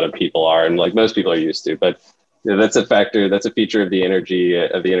 like a lot of people are, and like most people are used to. But you know, that's a factor, that's a feature of the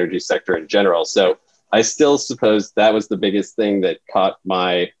energy sector in general. So I still suppose that was the biggest thing that caught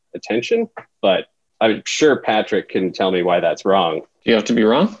my attention, but I'm sure Patrick can tell me why that's wrong. Do you have to be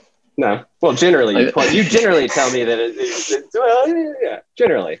wrong? No. Well, generally, you generally tell me that well, yeah,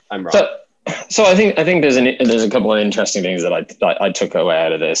 generally I'm wrong. So I think there's a couple of interesting things that I took away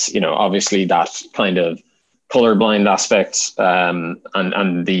out of this. You know, obviously that kind of colorblind aspects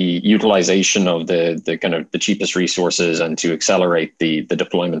and the utilization of the kind of the cheapest resources and to accelerate the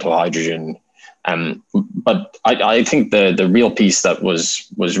deployment of hydrogen. But I think the real piece that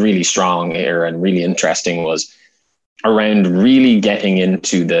was really strong here and really interesting was around really getting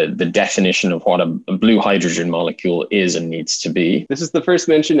into the definition of what a blue hydrogen molecule is and needs to be. This is the first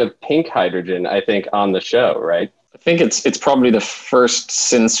mention of pink hydrogen, I think, on the show, right? I think it's probably the first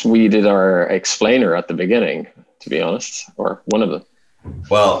since we did our explainer at the beginning, to be honest, or one of them.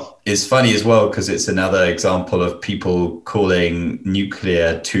 Well, it's funny as well because it's another example of people calling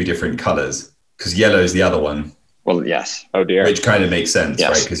nuclear two different colors. Because yellow is the other one. Well, yes. Oh dear. Which kind of makes sense,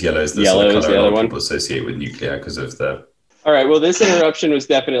 yes. Right? Because yellow is the sort of color a lot of people associate with nuclear because of the... All right. Well, this interruption was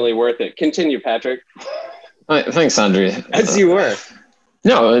definitely worth it. Continue, Patrick. Thanks, Andrew. As you were.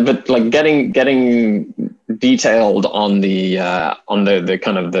 No, but like getting detailed on the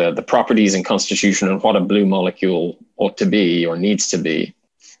kind of the properties and constitution and what a blue molecule ought to be or needs to be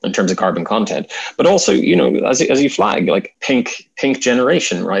in terms of carbon content, but also, you know, as you flag, like pink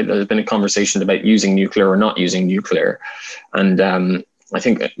generation, right? There's been a conversation about using nuclear or not using nuclear. And I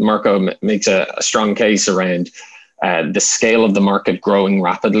think Marco makes a strong case around the scale of the market growing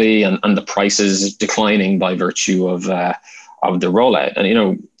rapidly and the prices declining by virtue of the rollout. And, you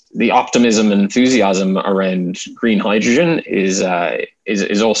know, the optimism and enthusiasm around green hydrogen is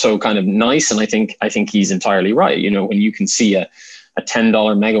also kind of nice. And I think he's entirely right. You know, when you can see a $10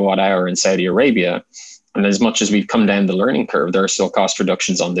 megawatt hour in Saudi Arabia, and as much as we've come down the learning curve, there are still cost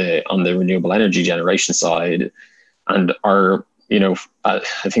reductions on the renewable energy generation side, and our, you know, I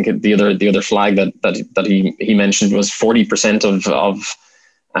think the other flag that he mentioned was 40%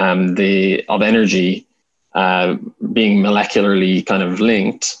 of energy being molecularly kind of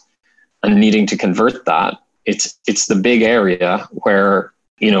linked and needing to convert that. It's the big area where,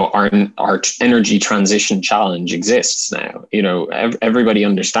 you know, our energy transition challenge exists now. You know, everybody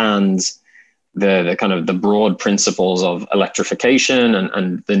understands the kind of the broad principles of electrification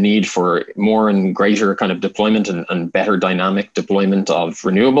and the need for more and greater kind of deployment and better dynamic deployment of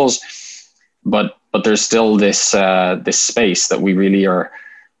renewables. But there's still this space that we really are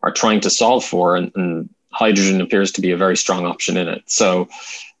trying to solve for, and hydrogen appears to be a very strong option in it. So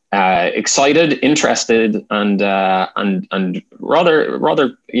excited, interested, and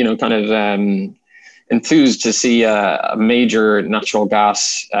rather, you know, kind of enthused to see a major natural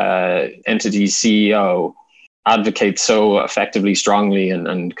gas entity CEO advocate so effectively, strongly,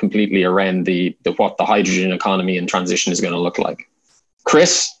 and completely around what the hydrogen economy and transition is going to look like.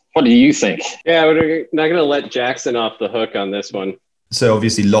 Chris, what do you think? Yeah, we're not going to let Jackson off the hook on this one. So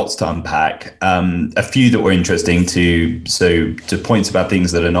obviously lots to unpack. A few that were interesting to points about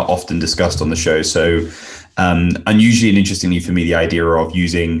things that are not often discussed on the show. So unusually and interestingly for me, the idea of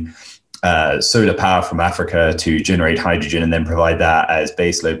using solar power from Africa to generate hydrogen and then provide that as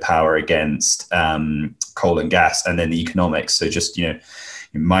baseload power against coal and gas, and then the economics. So just, you know,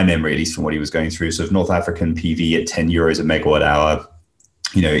 in my memory, at least from what he was going through, so if North African PV at 10 euros a megawatt hour,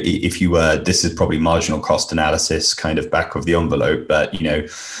 you know, if you were, this is probably marginal cost analysis kind of back of the envelope, but, you know,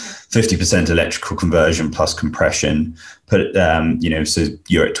 50% electrical conversion plus compression, put, you know, so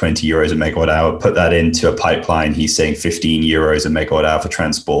you're at 20 euros a megawatt hour, put that into a pipeline. He's saying 15 euros a megawatt hour for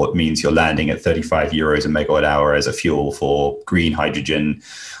transport means you're landing at 35 euros a megawatt hour as a fuel for green hydrogen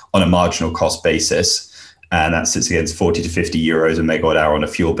on a marginal cost basis. And that sits against 40 to 50 euros a megawatt hour on a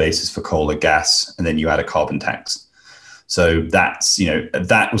fuel basis for coal or gas. And then you add a carbon tax. So that's,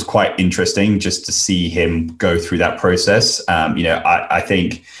 that was quite interesting just to see him go through that process. I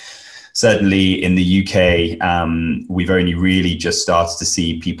think certainly in the UK, we've only really just started to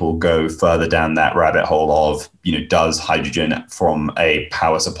see people go further down that rabbit hole of, does hydrogen from a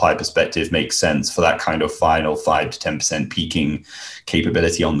power supply perspective make sense for that kind of final 5 to 10% peaking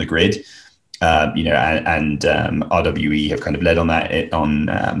capability on the grid? RWE have kind of led on that on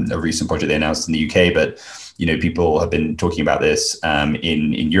a recent project they announced in the UK, but people have been talking about this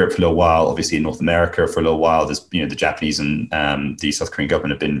in Europe for a little while, obviously in North America for a little while. There's, the Japanese and the South Korean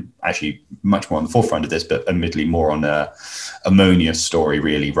government have been actually much more on the forefront of this, but admittedly more on a ammonia story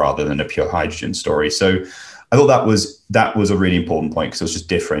really, rather than a pure hydrogen story. So I thought that was a really important point because it was just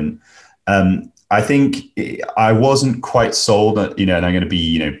different. I think I wasn't quite sold, and I'm going to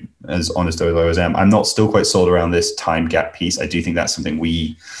be, as honest as I always am. I'm not still quite sold around this time gap piece. I do think that's something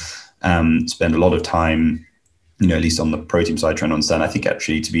we spend a lot of time, at least on the protein side, trying to understand. I think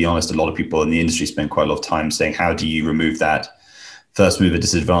actually, to be honest, a lot of people in the industry spend quite a lot of time saying, how do you remove that first mover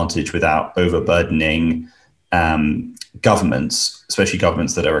disadvantage without overburdening governments, especially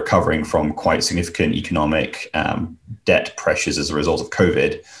governments that are recovering from quite significant economic debt pressures as a result of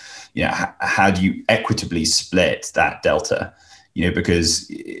COVID? How do you equitably split that delta? Because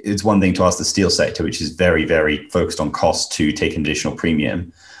it's one thing to ask the steel sector, which is very, very focused on cost, to take an additional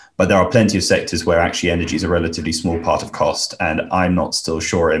premium. But there are plenty of sectors where actually energy is a relatively small part of cost. And I'm not still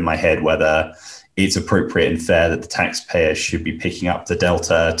sure in my head whether it's appropriate and fair that the taxpayer should be picking up the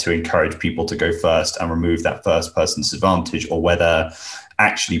delta to encourage people to go first and remove that first person disadvantage, or whether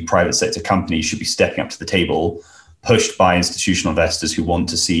actually private sector companies should be stepping up to the table, pushed by institutional investors who want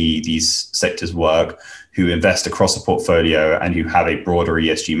to see these sectors work, who invest across a portfolio and who have a broader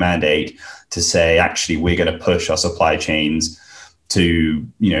ESG mandate, to say, actually, we're going to push our supply chains to,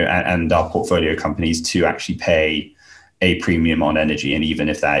 and our portfolio companies to actually pay a premium on energy. And even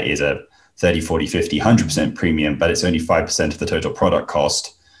if that is a 30, 40, 50, 100% premium, but it's only 5% of the total product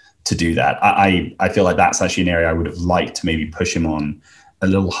cost, to do that. I feel like that's actually an area I would have liked to maybe push him on a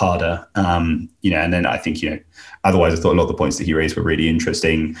little harder. And then I think, otherwise I thought a lot of the points that he raised were really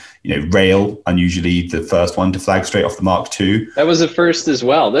interesting. Rail, unusually the first one to flag straight off the Mark II. That was a first as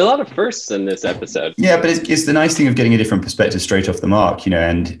well. There are a lot of firsts in this episode. Yeah, but it's the nice thing of getting a different perspective straight off the mark,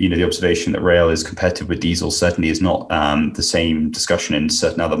 and, the observation that rail is competitive with diesel certainly is not the same discussion in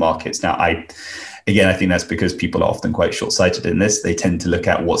certain other markets. Now, I think that's because people are often quite short-sighted in this. They tend to look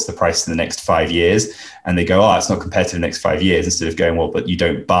at what's the price in the next 5 years, and they go, it's not competitive in the next 5 years, instead of going, well, but you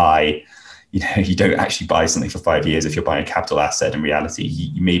don't buy, you don't actually buy something for 5 years if you're buying a capital asset. In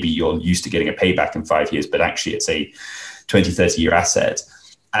reality, maybe you're used to getting a payback in 5 years, but actually it's a 20, 30-year asset.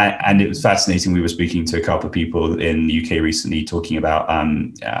 And it was fascinating. We were speaking to a couple of people in the UK recently talking about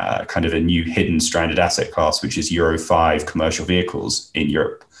kind of a new hidden stranded asset class, which is Euro 5 commercial vehicles in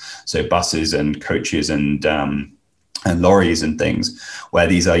Europe. So buses and coaches and lorries and things, where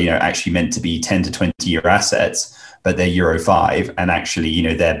these are, actually meant to be 10 to 20-year assets, but they're Euro 5, and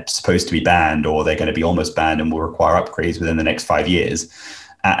actually, they're supposed to be banned, or they're going to be almost banned and will require upgrades within the next 5 years.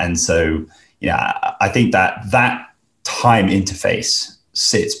 And so, I think that time interface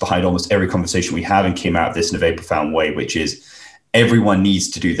sits behind almost every conversation we have, and came out of this in a very profound way, which is everyone needs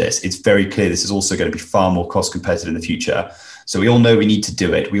to do this. It's very clear this is also going to be far more cost competitive in the future. So we all know we need to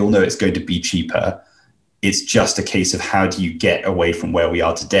do it. We all know it's going to be cheaper. It's just a case of how do you get away from where we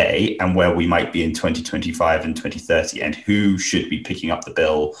are today and where we might be in 2025 and 2030, and who should be picking up the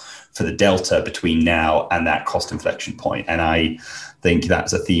bill for the delta between now and that cost inflection point. And I think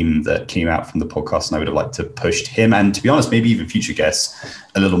that's a theme that came out from the podcast, and I would have liked to push him, and to be honest, maybe even future guests,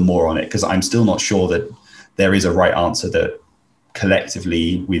 a little more on it, because I'm still not sure that there is a right answer that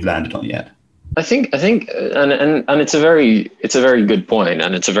collectively we've landed on yet. I think, and it's a very good point,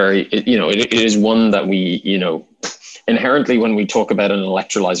 and it's a very, it is one that we, inherently, when we talk about an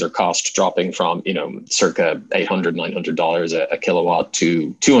electrolyzer cost dropping from, circa $800, $900 a kilowatt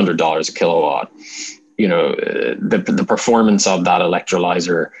to $200 a kilowatt, the performance of that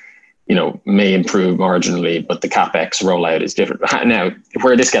electrolyzer, may improve marginally, but the CapEx rollout is different. Now,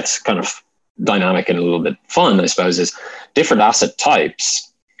 where this gets kind of dynamic and a little bit fun, I suppose, is different asset types.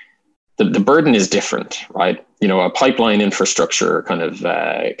 The burden is different, right? A pipeline infrastructure kind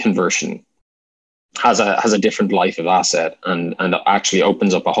of conversion has a different life of asset, and actually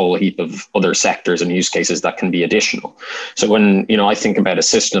opens up a whole heap of other sectors and use cases that can be additional. So when, I think about a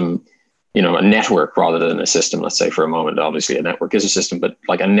system, a network rather than a system, let's say for a moment, obviously a network is a system, but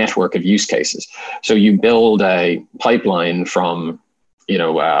like a network of use cases. So you build a pipeline from,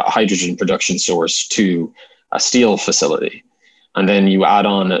 a hydrogen production source to a steel facility. and then you add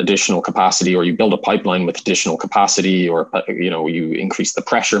on additional capacity, or you build a pipeline with additional capacity, or you increase the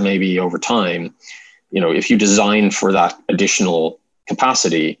pressure maybe over time. If you design for that additional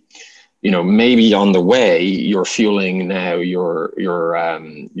capacity, maybe on the way you're fueling now your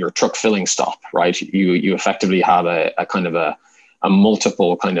truck filling stop, right? You effectively have a kind of a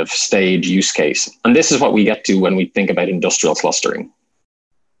multiple kind of stage use case, and this is what we get to when we think about industrial clustering,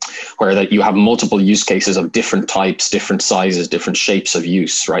 where that you have multiple use cases of different types, different sizes, different shapes of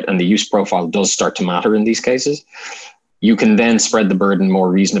use, right? And the use profile does start to matter in these cases. You can then spread the burden more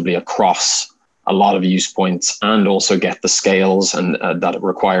reasonably across a lot of use points, and also get the scales and that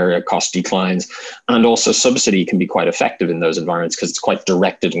require cost declines. And also subsidy can be quite effective in those environments because it's quite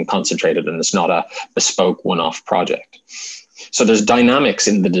directed and concentrated, and it's not a bespoke one-off project. So there's dynamics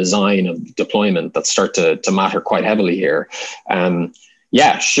in the design of deployment that start to matter quite heavily here.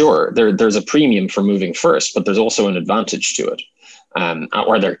 Yeah, sure, there's a premium for moving first, but there's also an advantage to it.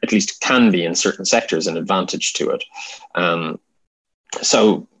 Or there at least can be in certain sectors an advantage to it.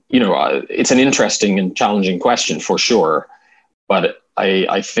 So, it's an interesting and challenging question for sure. But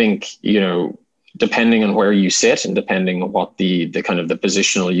I think, depending on where you sit and depending on what the kind of the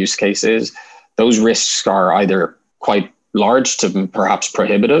positional use case is, those risks are either quite large to perhaps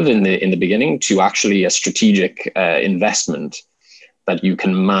prohibitive in the beginning, to actually a strategic investment that you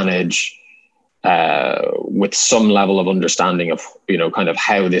can manage with some level of understanding of, kind of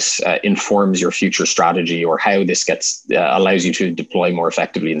how this informs your future strategy, or how this allows you to deploy more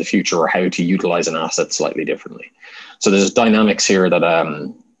effectively in the future, or how to utilize an asset slightly differently. So there's dynamics here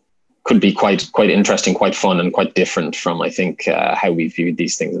that could be quite interesting, quite fun, and quite different from, I think, how we viewed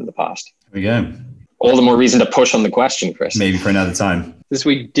these things in the past. There we go. All the more reason to push on the question, Chris. Maybe for another time. Since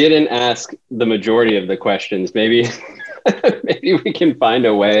we didn't ask the majority of the questions, maybe we can find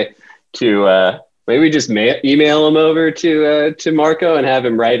a way to maybe just email him over to Marco and have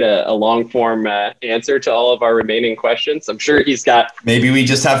him write a long form answer to all of our remaining questions. I'm sure he's got. Maybe we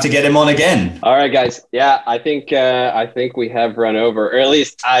just have to get him on again. All right, guys. Yeah, I think we have run over, or at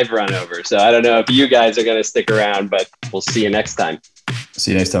least I've run over. So I don't know if you guys are going to stick around, but we'll see you next time.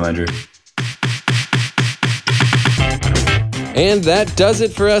 See you next time, Andrew. And that does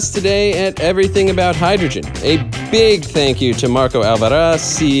it for us today at Everything About Hydrogen. A big thank you to Marco Alvarez,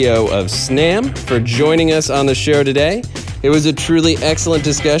 CEO of Snam, for joining us on the show today. It was a truly excellent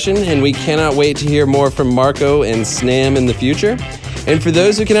discussion, and we cannot wait to hear more from Marco and Snam in the future. And for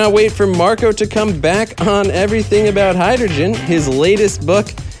those who cannot wait for Marco to come back on Everything About Hydrogen, his latest book,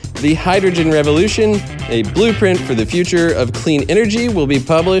 The Hydrogen Revolution, a blueprint for the future of clean energy, will be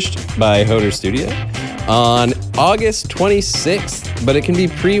published by Hodor Studio on August 26th, but it can be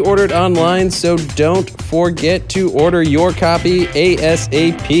pre-ordered online, so don't forget to order your copy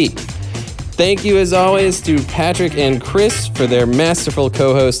ASAP. Thank you, as always, to Patrick and Chris for their masterful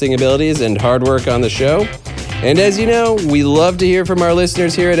co-hosting abilities and hard work on the show. And as you know, we love to hear from our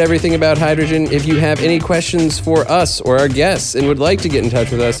listeners here at Everything About Hydrogen. If you have any questions for us or our guests and would like to get in touch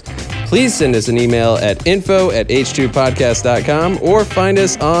with us, please send us an email at info@h2podcast.com or find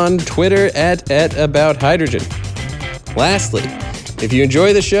us on Twitter at @abouthydrogen. Lastly, if you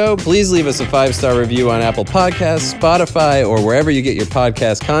enjoy the show, please leave us a 5-star review on Apple Podcasts, Spotify, or wherever you get your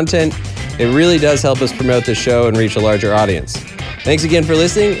podcast content. It really does help us promote the show and reach a larger audience. Thanks again for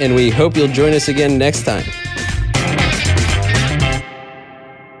listening, and we hope you'll join us again next time.